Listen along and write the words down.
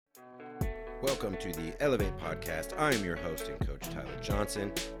Welcome to the Elevate Podcast. I am your host and coach, Tyler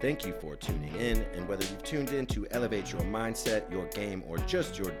Johnson. Thank you for tuning in. And whether you've tuned in to elevate your mindset, your game, or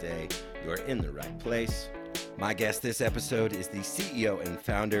just your day, you're in the right place. My guest this episode is the CEO and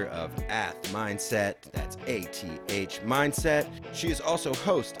founder of Ath Mindset. That's ATH Mindset. She is also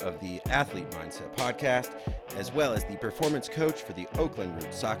host of the Athlete Mindset podcast, as well as the performance coach for the Oakland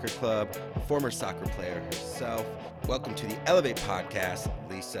Roots Soccer Club, a former soccer player herself. Welcome to the Elevate Podcast,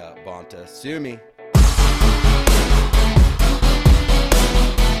 Lisa Bonta Sumi.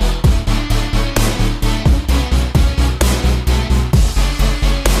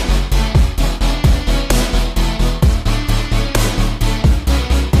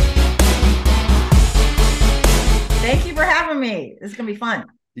 Thank you for having me. This is going to be fun.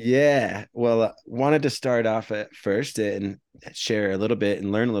 Yeah, well, wanted to start off at first and share a little bit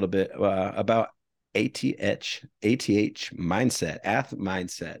and learn a little bit about ATH Mindset, Ath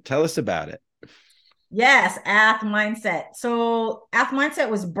Mindset. Tell us about it. Yes, Ath Mindset. So Ath Mindset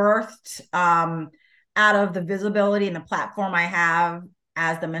was birthed out of the visibility and the platform I have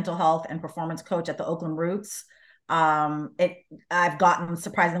as the mental health and performance coach at the Oakland Roots. I've gotten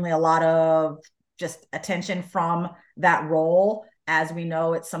surprisingly a lot of just attention from that role. As we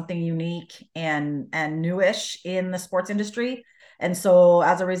know, it's something unique and newish in the sports industry. And so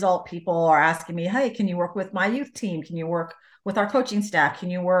as a result, people are asking me, hey, can you work with my youth team? Can you work with our coaching staff? Can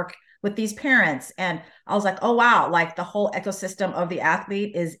you work with these parents? And I was like, oh, wow, like the whole ecosystem of the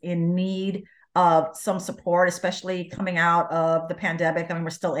athlete is in need of some support, especially coming out of the pandemic. I mean, we're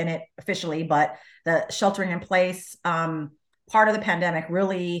still in it officially, but the sheltering in place part of the pandemic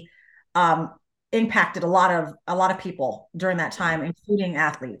really impacted a lot of people during that time, including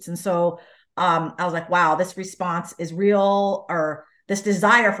athletes. And so I was like, wow, this response is real, or this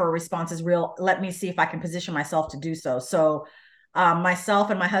desire for a response is real. Let me see if I can position myself to do so. So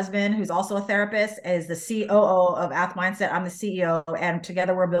myself and my husband, who's also a therapist, is the COO of Ath Mindset. I'm the CEO, and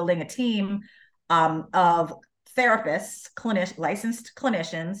together we're building a team of therapists, licensed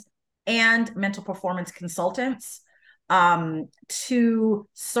clinicians, and mental performance consultants to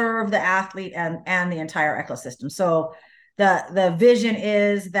serve the athlete and the entire ecosystem. So the vision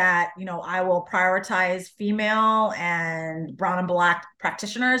is that, I will prioritize female and brown and Black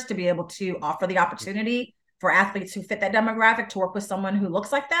practitioners to be able to offer the opportunity for athletes who fit that demographic to work with someone who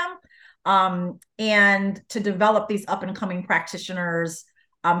looks like them, and to develop these up and coming practitioners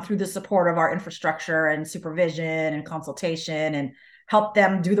through the support of our infrastructure and supervision and consultation, and help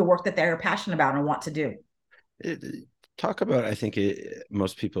them do the work that they're passionate about and want to do. Talk about, I think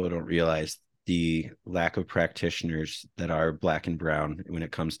most people don't realize the lack of practitioners that are Black and brown when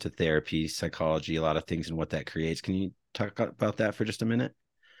it comes to therapy, psychology, a lot of things, and what that creates. Can you talk about that for just a minute?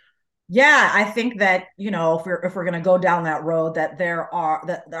 Yeah, I think that, if we're going to go down that road, that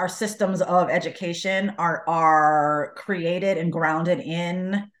our systems of education are created and grounded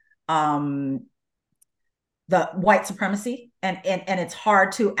in the white supremacy, and it's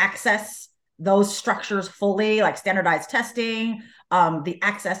hard to access those structures fully, like standardized testing, the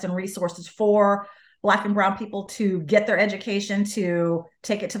access and resources for Black and brown people to get their education, to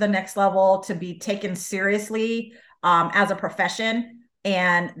take it to the next level, to be taken seriously as a profession.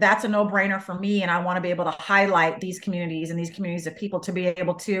 And that's a no-brainer for me. And I want to be able to highlight these communities and these communities of people to be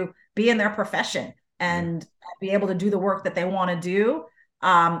able to be in their profession and be able to do the work that they want to do,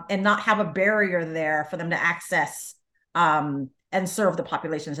 and not have a barrier there for them to access and serve the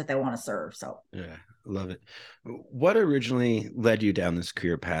populations that they want to serve. So yeah, love it. What originally led you down this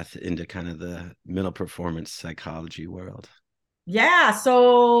career path into kind of the mental performance psychology world? Yeah,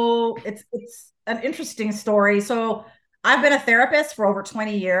 so it's an interesting story. So I've been a therapist for over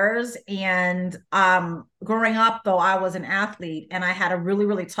 20 years, and growing up, though, I was an athlete, and I had a really,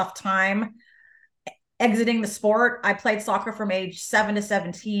 really tough time exiting the sport. I played soccer from age 7 to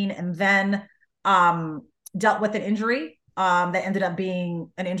 17, and then dealt with an injury that ended up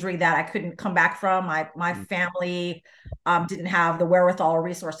being an injury that I couldn't come back from. My family didn't have the wherewithal or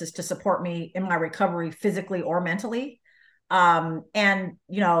resources to support me in my recovery physically or mentally. And,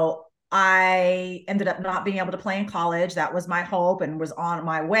 I ended up not being able to play in college. That was my hope and was on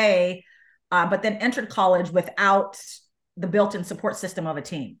my way, but then entered college without the built-in support system of a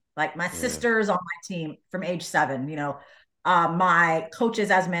team. Like my sisters on my team from age 7, my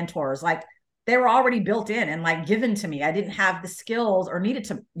coaches as mentors, like they were already built in and like given to me. I didn't have the skills or needed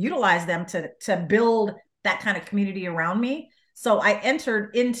to utilize them to build that kind of community around me. So I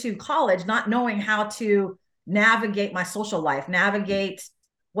entered into college not knowing how to navigate my social life, navigate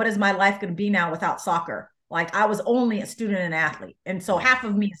what is my life going to be now without soccer. Like I was only a student and athlete. And so half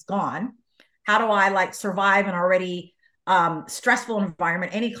of me is gone. How do I like survive and already stressful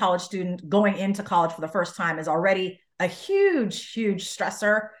environment. Any college student going into college for the first time is already a huge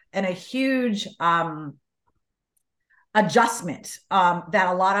stressor and a huge adjustment that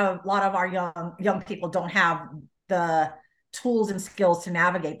a lot of our young people don't have the tools and skills to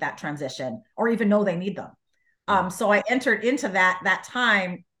navigate that transition or even know they need them. So I entered into that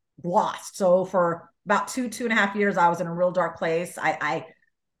time lost. So for about two and a half years, I was in a real dark place. I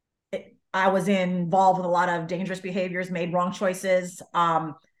was involved with a lot of dangerous behaviors, made wrong choices,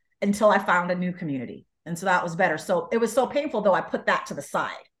 until I found a new community. And so that was better. So it was so painful, though, I put that to the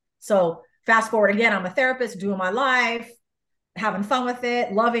side. So fast forward again, I'm a therapist, doing my life, having fun with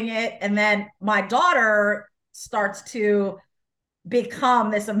it, loving it. And then my daughter starts to become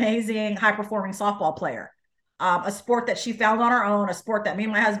this amazing, high performing softball player, a sport that she found on her own, a sport that me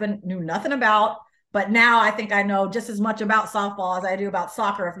and my husband knew nothing about. But now I think I know just as much about softball as I do about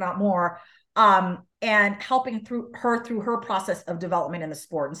soccer, if not more. And helping through her process of development in the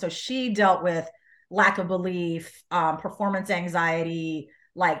sport. And so she dealt with lack of belief, performance anxiety,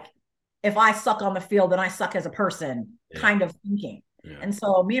 like if I suck on the field, then I suck as a person, kind of thinking. Yeah. And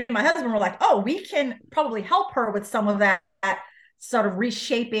so me and my husband were like, oh, we can probably help her with some of that sort of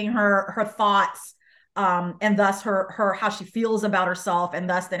reshaping her thoughts, and thus her how she feels about herself, and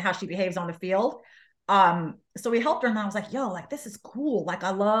thus then how she behaves on the field. So we helped her, and I was like, yo, like this is cool. Like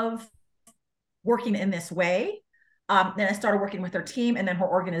I love working in this way. Then I started working with her team and then her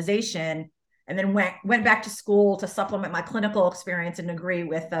organization, and then went back to school to supplement my clinical experience and degree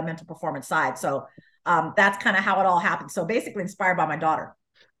with the mental performance side. So that's kind of how it all happened. So basically inspired by my daughter.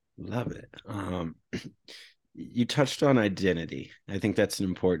 Love it. You touched on identity. I think that's an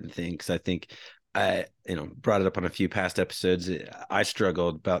important thing, because I think I, brought it up on a few past episodes. I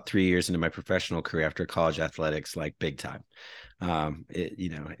struggled about 3 years into my professional career after college athletics, like big time.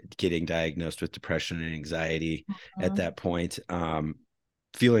 Getting diagnosed with depression and anxiety at that point,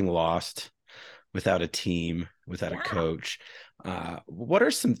 feeling lost without a team, without a coach. What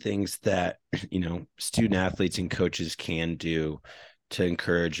are some things that, student athletes and coaches can do to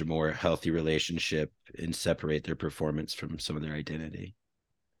encourage a more healthy relationship and separate their performance from some of their identity?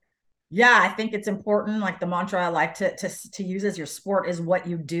 Yeah, I think it's important. Like the mantra I like to use is your sport is what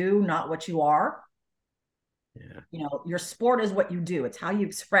you do, not what you are. Yeah. Your sport is what you do. It's how you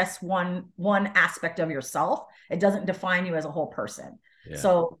express one aspect of yourself. It doesn't define you as a whole person. Yeah.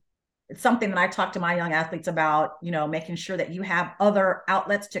 So it's something that I talk to my young athletes about, making sure that you have other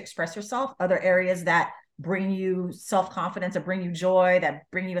outlets to express yourself, other areas that bring you self-confidence, that bring you joy, that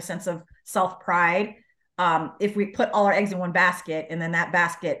bring you a sense of self-pride. If we put all our eggs in one basket and then that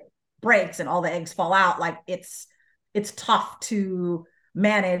basket breaks and all the eggs fall out, like it's tough to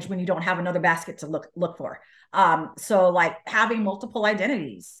manage when you don't have another basket to look for. So like having multiple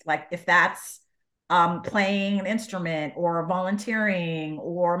identities, like if that's playing an instrument or volunteering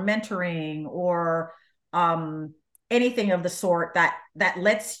or mentoring or anything of the sort that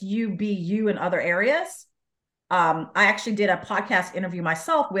lets you be you in other areas. I actually did a podcast interview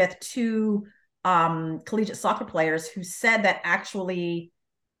myself with two collegiate soccer players who said that actually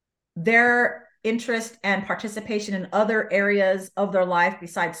their interest and participation in other areas of their life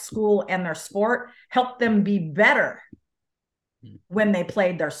besides school and their sport helped them be better when they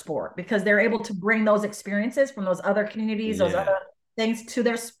played their sport, because they're able to bring those experiences from those other communities, those other things to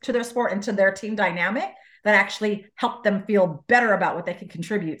their sport and to their team dynamic that actually help them feel better about what they can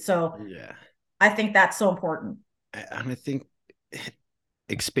contribute. So I think that's so important. And I think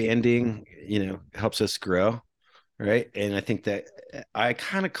expanding, helps us grow. Right. And I think that I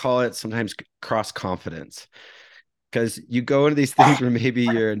kind of call it sometimes cross confidence, because you go into these things where maybe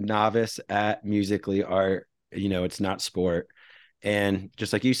you're a novice at musically art, it's not sport. And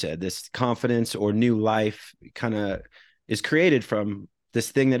just like you said, this confidence or new life kind of is created from this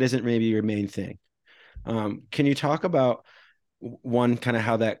thing that isn't maybe your main thing. Can you talk about one, kind of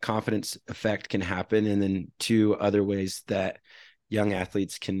how that confidence effect can happen, and then two, other ways that young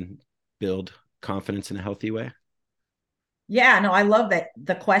athletes can build confidence in a healthy way? Yeah, no, I love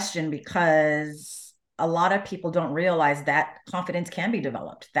the question, because a lot of people don't realize that confidence can be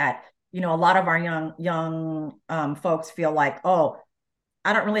developed. That, a lot of our young folks feel like, oh,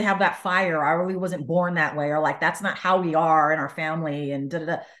 I don't really have that fire. I really wasn't born that way. Or like, that's not how we are in our family. And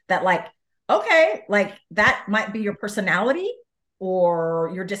that like, okay, like that might be your personality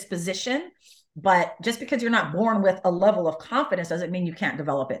or your disposition. But just because you're not born with a level of confidence doesn't mean you can't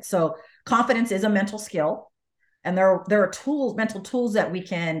develop it. So confidence is a mental skill. And there are tools, mental tools that we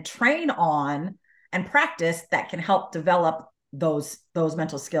can train on and practice that can help develop those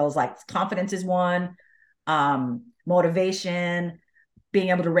mental skills. Like confidence is one, motivation, being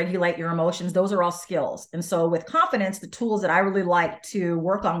able to regulate your emotions, those are all skills. And so with confidence, the tools that I really like to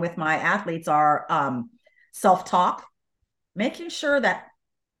work on with my athletes are self-talk, making sure that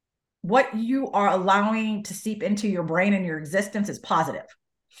what you are allowing to seep into your brain and your existence is positive.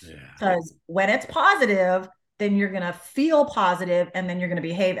 Yeah. Because when it's positive, then you're going to feel positive and then you're going to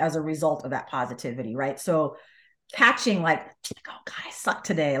behave as a result of that positivity, right? So catching like, oh God, I suck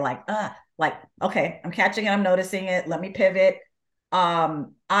today. Like, okay, I'm catching it, I'm noticing it. Let me pivot.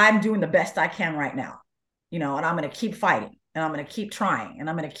 I'm doing the best I can right now, and I'm going to keep fighting and I'm going to keep trying and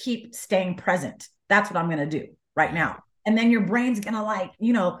I'm going to keep staying present. That's what I'm going to do right now. And then your brain's going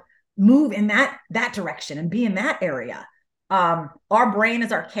to move in that direction and be in that area. Our brain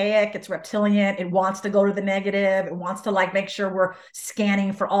is archaic. It's reptilian. It wants to go to the negative. It wants to make sure we're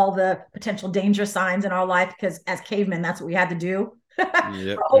scanning for all the potential danger signs in our life, because as cavemen, that's what we had to do.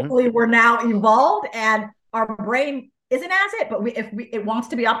 Yep. Hopefully we're now evolved and our brain isn't as it, but it wants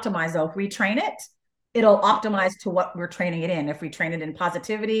to be optimized though. If we train it, it'll optimize to what we're training it in. If we train it in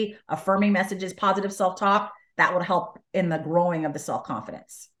positivity, affirming messages, positive self-talk, that would help in the growing of the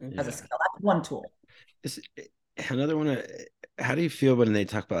self-confidence as a skill. That's one tool. Another one, how do you feel when they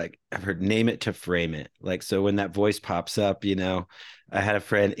talk about, I've heard name it to frame it? So when that voice pops up, I had a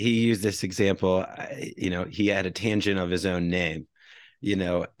friend, he used this example, he had a tangent of his own name,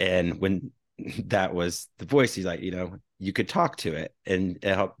 and when that was the voice, he's like, you could talk to it and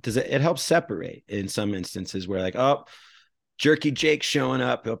it helps separate in some instances where oh, Jerky Jake showing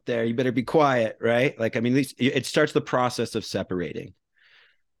up there, you better be quiet, right? At least it starts the process of separating.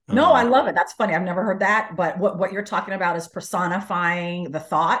 No, I love it. That's funny. I've never heard that, but what you're talking about is personifying the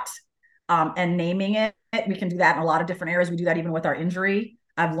thought and naming it. We can do that in a lot of different areas. We do that even with our injury.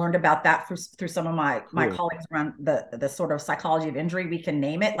 I've learned about that through some of my colleagues around the sort of psychology of injury. We can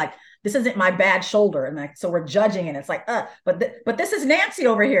name it this isn't my bad shoulder, and so we're judging it. It's but this is Nancy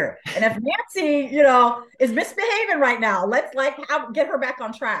over here, and if Nancy is misbehaving right now, let's get her back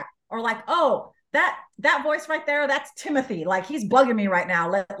on track. Or oh, that voice right there, that's Timothy. He's bugging me right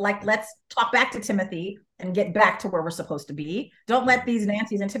now. Let's talk back to Timothy and get back to where we're supposed to be. Don't let these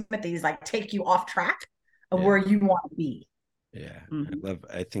Nancy's and Timothy's take you off track of where you want to be. Yeah.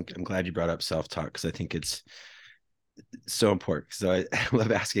 I'm glad you brought up self-talk, because I think it's so important. So I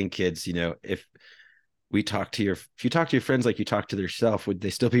love asking kids, if you talk to your friends like you talk to yourself, would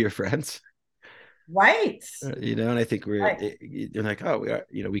they still be your friends? Right. And I think you're oh, we are,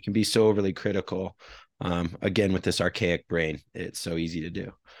 we can be so overly critical. Again, with this archaic brain, it's so easy to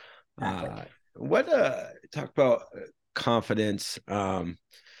do. Exactly. Talk about confidence, and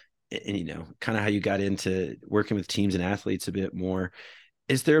kind of how you got into working with teams and athletes a bit more.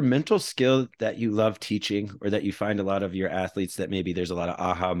 Is there a mental skill that you love teaching, or that you find a lot of your athletes that maybe there's a lot of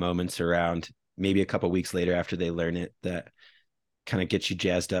aha moments around, maybe a couple of weeks later after they learn it, that kind of gets you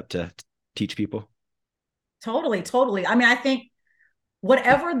jazzed up to teach people? Totally. I mean, I think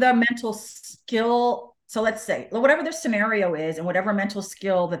whatever the mental skill, so let's say whatever their scenario is and whatever mental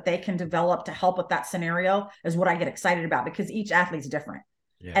skill that they can develop to help with that scenario is what I get excited about, because each athlete's different.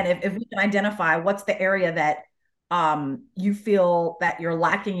 Yeah. And if we can identify what's the area that you feel that you're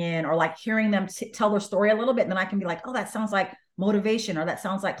lacking in, or hearing them tell their story a little bit, then I can be oh, that sounds like motivation, or that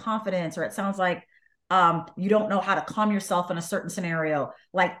sounds like confidence, or it sounds like you don't know how to calm yourself in a certain scenario.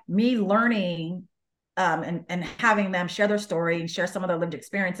 Me learning and having them share their story and share some of their lived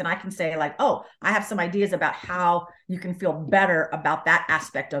experience. And I can say oh, I have some ideas about how you can feel better about that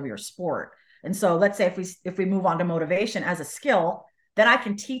aspect of your sport. And so let's say if we move on to motivation as a skill, then I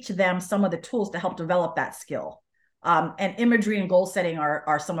can teach them some of the tools to help develop that skill. And imagery and goal setting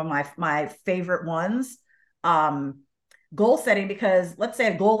are some of my favorite ones. Goal setting, because let's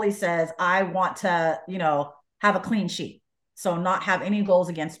say a goalie says, I want to, have a clean sheet. So not have any goals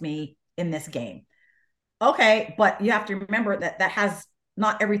against me in this game. Okay, but you have to remember that has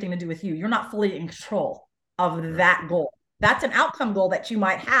not everything to do with you. You're not fully in control of that goal. That's an outcome goal that you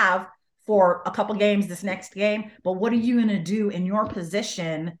might have for a couple games this next game, but what are you going to do in your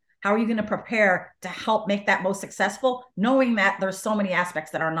position? How are you going to prepare to help make that most successful, knowing that there's so many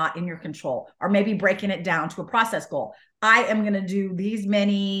aspects that are not in your control? Or maybe breaking it down to a process goal. I am going to do these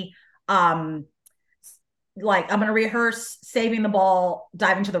many I'm going to rehearse saving the ball,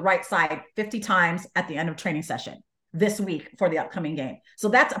 diving to the right side 50 times at the end of training session this week for the upcoming game. So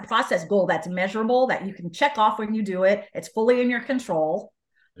that's a process goal that's measurable, that you can check off when you do it. It's fully in your control.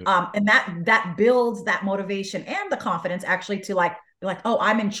 And that builds that motivation and the confidence actually to be oh,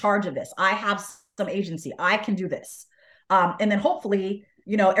 I'm in charge of this. I have some agency. I can do this. And then hopefully,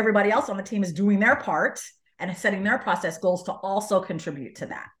 everybody else on the team is doing their part and setting their process goals to also contribute to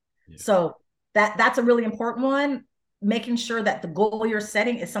that. Yeah. So that's a really important one. making sure that the goal you're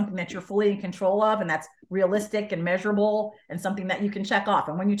setting is something that you're fully in control of and that's realistic and measurable and something that you can check off.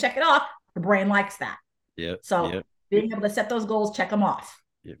 And when you check it off, the brain likes that. Yep. So Yep. being able to set those goals, check them off.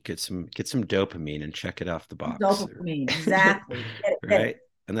 Yep. Get some dopamine and check it off the box. Dopamine, exactly. Right.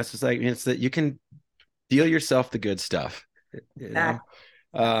 And that's just like, it's that you can deal yourself the good stuff. You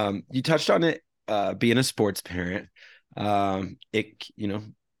know, you touched on it, being a sports parent. It, a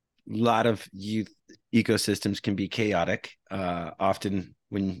lot of youth ecosystems can be chaotic, often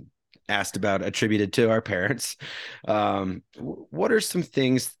when asked about, attributed to our parents. What are some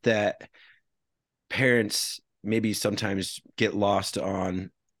things that parents maybe sometimes get lost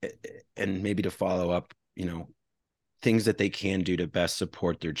on, and maybe to follow up, things that they can do to best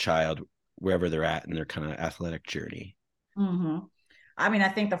support their child wherever they're at in their kind of athletic journey? Mm-hmm. I mean, I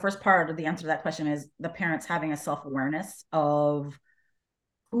think the first part of the answer to that question is the parents having a self-awareness of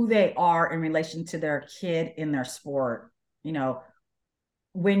who they are in relation to their kid in their sport.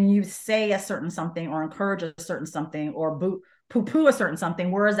 When you say a certain something or encourage a certain something or poo-poo a certain something,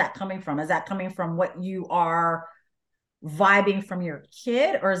 where is that coming from? Is that coming from what you are vibing from your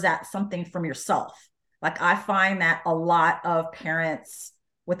kid, or is that something from yourself? Like, I find that a lot of parents,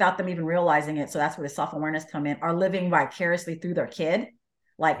 without them even realizing it, so that's where the self-awareness come in, are living vicariously through their kid.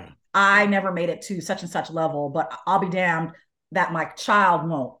 Like, I never made it to such and such level, but I'll be damned that my child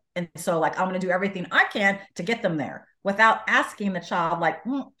won't. And so, like, I'm going to do everything I can to get them there without asking the child, like,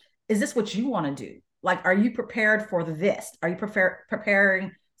 is this what you want to do? Like, are you prepared for this? Are you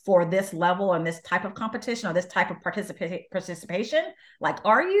preparing for this level and this type of competition or this type of participation? Like,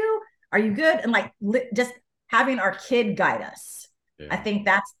 are you good? And like, just having our kid guide us. Yeah. I think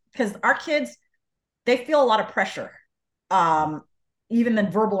that's because our kids, they feel a lot of pressure, even the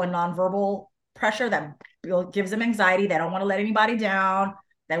verbal and nonverbal pressure that gives them anxiety. They don't want to let anybody down.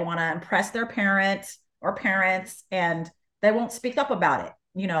 They want to impress their parents, and they won't speak up about it.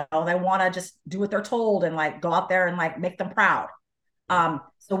 They want to just do what they're told and like go out there and like make them proud.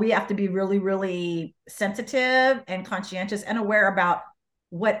 So we have to be really, really sensitive and conscientious and aware about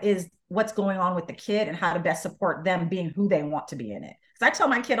what's going on with the kid and how to best support them being who they want to be in it. Because I tell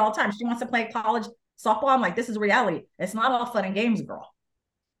my kid all the time, she wants to play college softball. I'm like, this is reality. It's not all fun and games, girl.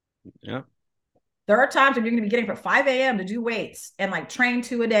 Yeah. There are times when you're going to be getting up at 5 a.m. to do weights and like train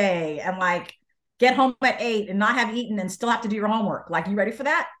 2 a day and like get home at 8 and not have eaten and still have to do your homework. Like, you ready for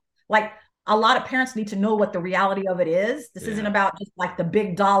that? Like, a lot of parents need to know what the reality of it is. This isn't about just like the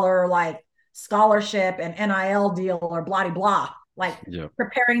big dollar, like scholarship and NIL deal or blah, blah, blah. Like,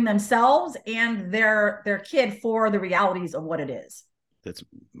 preparing themselves and their kid for the realities of what it is. That's,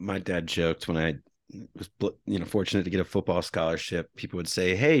 my dad joked when I was fortunate to get a football scholarship. People would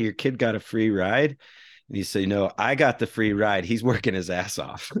say, hey, your kid got a free ride. And he'd say, no, I got the free ride. He's working his ass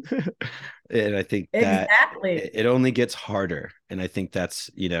off. And I think that it only gets harder. And I think that's,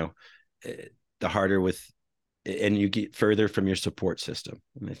 the harder and you get further from your support system.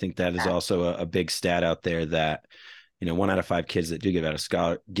 And I think that is also a big stat out there that, 1 out of 5 kids that do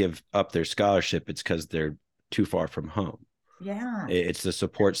give up their scholarship, it's because they're too far from home. Yeah. It's the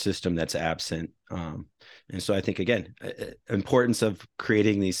support system that's absent. And so I think, again, importance of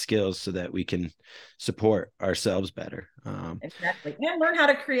creating these skills so that we can support ourselves better. Exactly. And learn how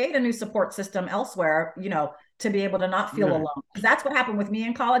to create a new support system elsewhere, to be able to not feel alone. Because that's what happened with me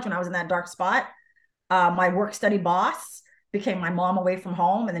in college when I was in that dark spot. My work study boss became my mom away from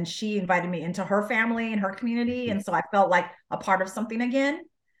home. And then she invited me into her family and her community. And so I felt like a part of something again.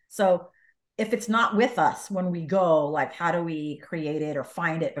 So if it's not with us when we go, like, how do we create it or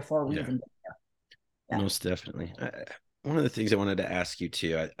find it before we even get there? Yeah. Most definitely. One of the things I wanted to ask you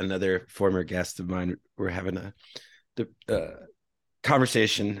too, another former guest of mine, we're having the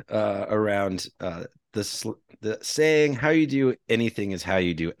conversation around the saying, how you do anything is how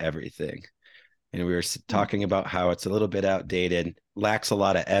you do everything. And we were talking about how it's a little bit outdated, lacks a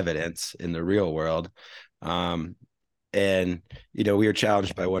lot of evidence in the real world. And, we were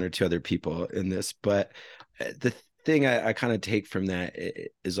challenged by 1 or 2 other people in this, but the thing I kind of take from that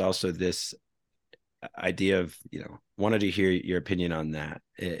is also this idea of, wanted to hear your opinion on that,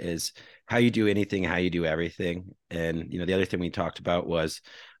 is how you do anything, how you do everything. And, the other thing we talked about was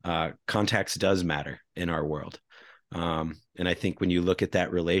context does matter in our world. And I think when you look at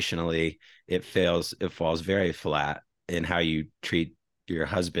that relationally, it falls very flat in how you treat your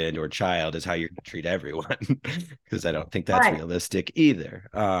husband or child is how you treat everyone, because I don't think that's realistic either.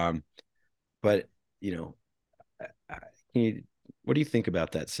 But what do you think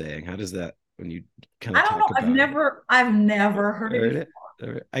about that saying? How does that, when you kind of talk about it? I've never heard it.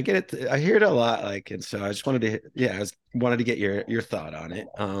 I get it. I hear it a lot. And so I just wanted to get your thought on it.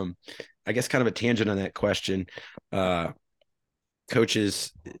 I guess kind of a tangent on that question. Uh,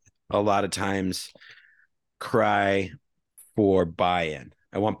 Coaches a lot of times cry for buy-in.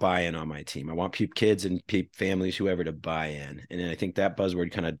 I want buy-in on my team. I want kids and families, whoever, to buy in. And I think that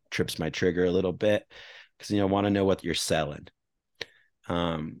buzzword kind of trips my trigger a little bit because I want to know what you're selling.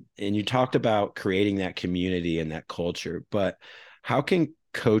 And you talked about creating that community and that culture, but how can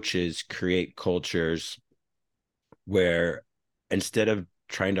coaches create cultures where instead of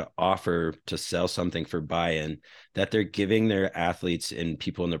trying to offer to sell something for buy-in, that they're giving their athletes and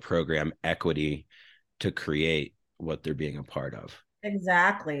people in the program equity to create what they're being a part of?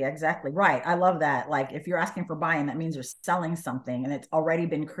 Exactly. Right. I love that. Like if you're asking for buy-in, that means you're selling something and it's already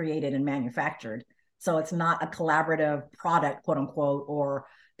been created and manufactured. So it's not a collaborative product, quote unquote, or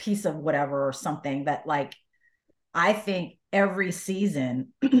piece of whatever or something that like I think every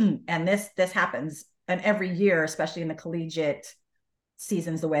season, and this happens and every year, especially in the collegiate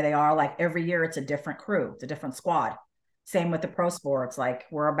seasons the way they are, like every year it's a different crew, it's a different squad. Same with the pro sports. Like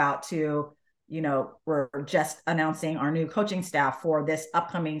we're about to, we're just announcing our new coaching staff for this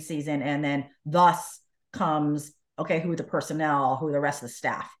upcoming season. And then thus comes, okay, who are the personnel, who are the rest of the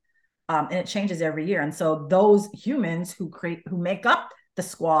staff. And it changes every year. And so those humans who make up the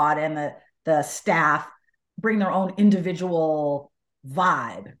squad and the staff bring their own individual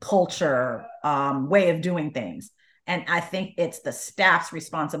vibe, culture, way of doing things. And I think it's the staff's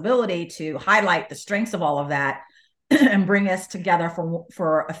responsibility to highlight the strengths of all of that and bring us together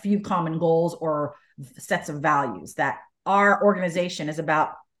for a few common goals or sets of values that our organization is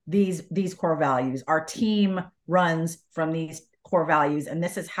about these core values. Our team runs from these core values, and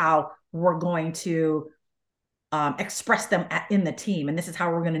this is how we're going to express them in the team. And this is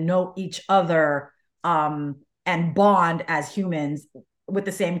how we're going to know each other and bond as humans with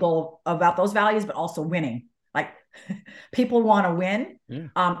the same goal about those values, but also winning. Like people want to win. Yeah.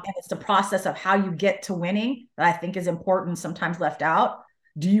 And it's the process of how you get to winning that I think is important, sometimes left out.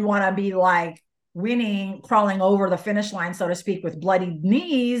 Do you want to be like winning, crawling over the finish line, so to speak, with bloody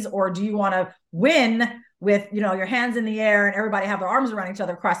knees? Or do you want to win with, your hands in the air and everybody have their arms around each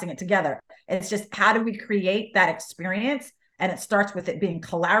other, crossing it together? It's just, how do we create that experience? And it starts with it being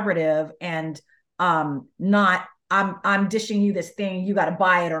collaborative and not, I'm dishing you this thing, you got to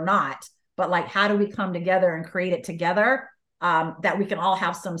buy it or not. But like, how do we come together and create it together that we can all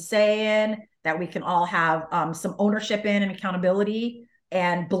have some say in, that we can all have some ownership in and accountability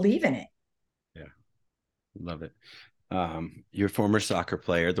and believe in it. Yeah. Love it. Your former soccer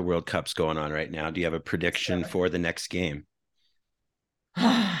player, the World Cup's going on right now. Do you have a prediction for the next game?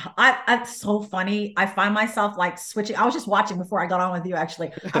 It's so funny. I find myself like switching. I was just watching before I got on with you,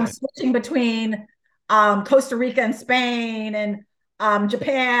 actually. I'm switching between Costa Rica and Spain and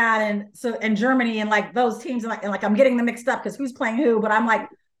Japan and Germany and like those teams and like I'm getting them mixed up because who's playing who, but I'm like,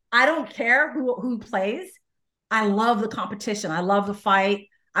 I don't care who plays. I love the competition. I love the fight.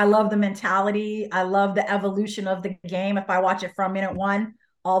 I love the mentality. I love the evolution of the game. If I watch it from minute 1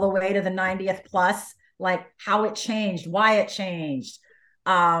 all the way to the 90th plus, like how it changed, why it changed.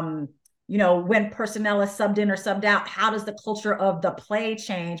 When personnel is subbed in or subbed out, how does the culture of the play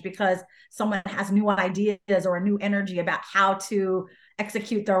change because someone has new ideas or a new energy about how to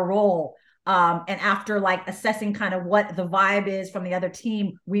execute their role? And after like assessing kind of what the vibe is from the other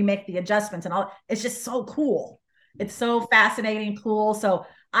team, we make the adjustments and all. It's just so cool. It's so fascinating, cool. So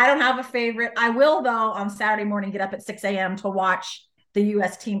I don't have a favorite. I will, though, on Saturday morning, get up at 6 a.m. to watch the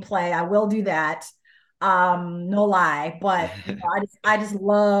U.S. team play. I will do that. No lie, but I just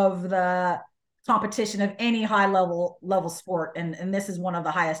love the competition of any high level sport, and this is one of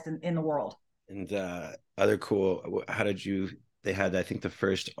the highest in the world. And other cool. How did you? They had, I think, the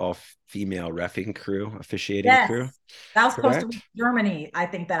first all-female reffing crew, officiating crew. That was Costa Rica, Germany. I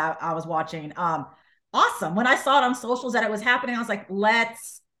think that I was watching. Awesome. When I saw it on socials that it was happening, I was like,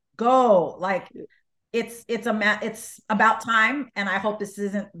 let's go. Like it's about time. And I hope this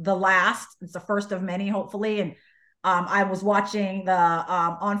isn't the last. It's the first of many, hopefully. And I was watching the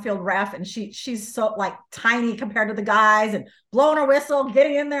on-field ref and she's so like tiny compared to the guys and blowing her whistle,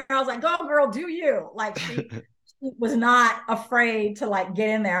 getting in there. I was like, go girl, do you. Like she was not afraid to like get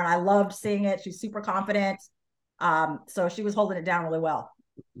in there. And I loved seeing it. She's super confident. So she was holding it down really well.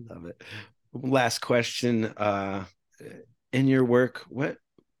 Love it. Last question. In your work, what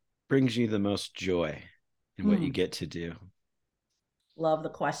brings you the most joy in what you get to do? Love the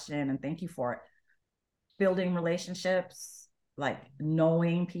question and thank you for it. Building relationships, like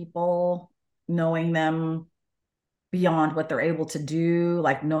knowing people, knowing them beyond what they're able to do,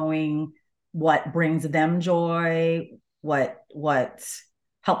 like knowing what brings them joy, what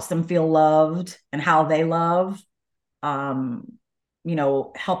helps them feel loved and how they love.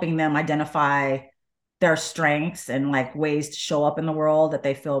 helping them identify their strengths and like ways to show up in the world that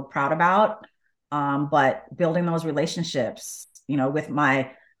they feel proud about. But building those relationships, with my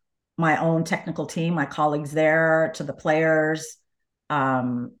own technical team, my colleagues there, to the players,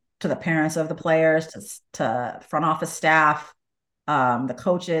 to the parents of the players, to front office staff, the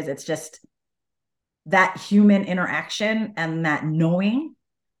coaches. It's just that human interaction and that knowing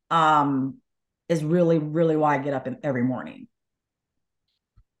is really, really why I get up every morning.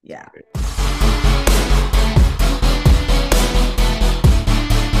 Yeah.